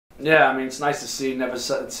Yeah, I mean, it's nice to see never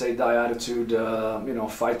say die attitude,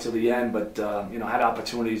 fight to the end, but, had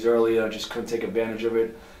opportunities earlier, just couldn't take advantage of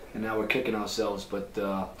it, and now we're kicking ourselves. But,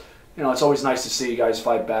 it's always nice to see you guys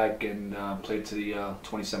fight back and play to the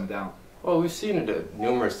 27 down. Well, we've seen it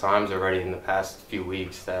numerous times already in the past few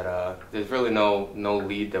weeks that there's really no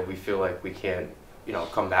lead that we feel like we can't,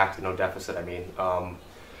 come back to, no deficit. I mean,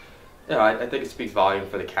 I think it speaks volume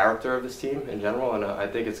for the character of this team in general, and I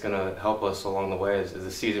think it's going to help us along the way as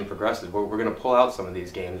the season progresses. We're going to pull out some of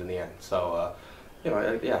these games in the end. So,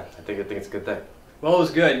 I think it's a good thing. Well, it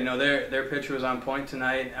was good. Their pitcher was on point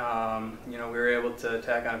tonight. We were able to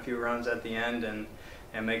tack on a few runs at the end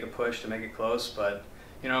and make a push to make it close, but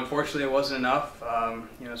unfortunately it wasn't enough.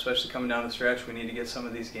 Especially coming down the stretch, we need to get some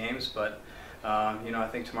of these games, but I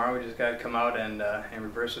think tomorrow we just got to come out and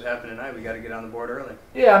reverse what happened tonight. We got to get on the board early.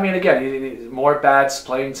 Yeah, I mean, again, more bats,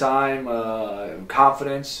 playing time,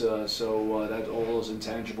 confidence. So that all those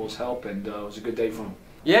intangibles help, and it was a good day for him.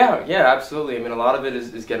 Yeah, absolutely. I mean, a lot of it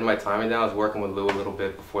is getting my timing down. I was working with Lou a little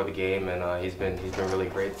bit before the game, and he's been really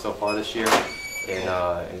great so far this year,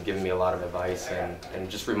 and giving me a lot of advice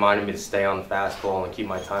and just reminding me to stay on the fastball and keep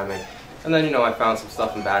my timing. And then, I found some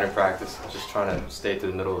stuff in batting practice, just trying to stay to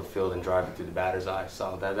the middle of the field and drive it through the batter's eye.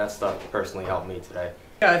 So that stuff personally helped me today.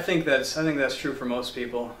 Yeah, I think that's true for most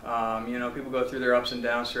people. People go through their ups and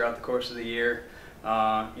downs throughout the course of the year.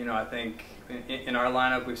 I think in our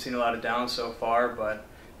lineup we've seen a lot of downs so far, but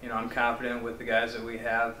I'm confident with the guys that we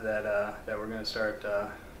have that we're going to start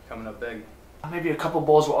coming up big. Maybe a couple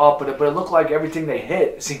balls were up, but it looked like everything they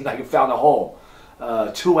hit seemed like it found a hole.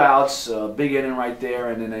 2 outs, big inning right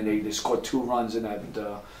there, and then they scored 2 runs in that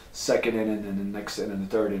second inning and the next inning and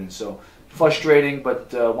the third inning. So frustrating,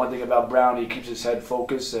 but one thing about Brown, he keeps his head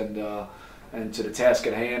focused and to the task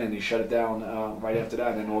at hand, and he shut it down right after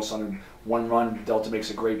that. And then all of a sudden, 1 run, Delta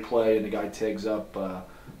makes a great play, and the guy tags up,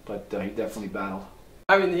 but he definitely battled.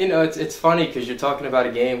 I mean, it's funny because you're talking about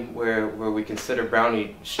a game where we consider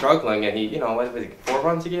Brownie struggling, and he, what was it, 4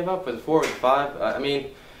 runs he gave up? Was it 4 or 5? I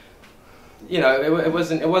mean, it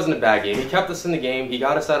wasn't a bad game. He kept us in the game. He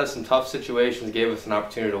got us out of some tough situations, gave us an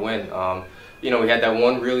opportunity to win. We had that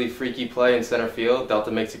one really freaky play in center field.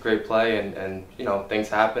 Delta makes a great play, and things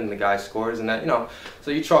happen. The guy scores, and that,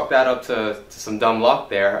 so you chalk that up to some dumb luck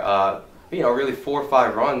there. Really 4 or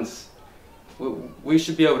 5 runs. We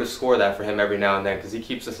should be able to score that for him every now and then because he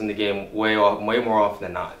keeps us in the game way more often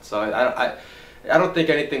than not. So I don't think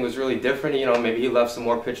anything was really different. Maybe he left some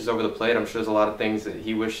more pitches over the plate. I'm sure there's a lot of things that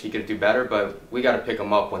he wished he could do better, but we got to pick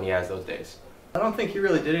him up when he has those days. I don't think he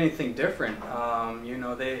really did anything different.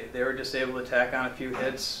 They were just able to tack on a few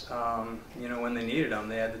hits, when they needed them.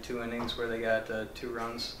 They had the 2 innings where they got 2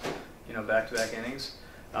 runs, back-to-back innings.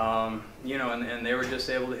 And they were just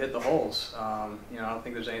able to hit the holes. I don't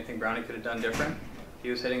think there's anything Brownie could have done different. He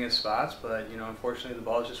was hitting his spots, but, unfortunately the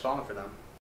ball is just falling for them.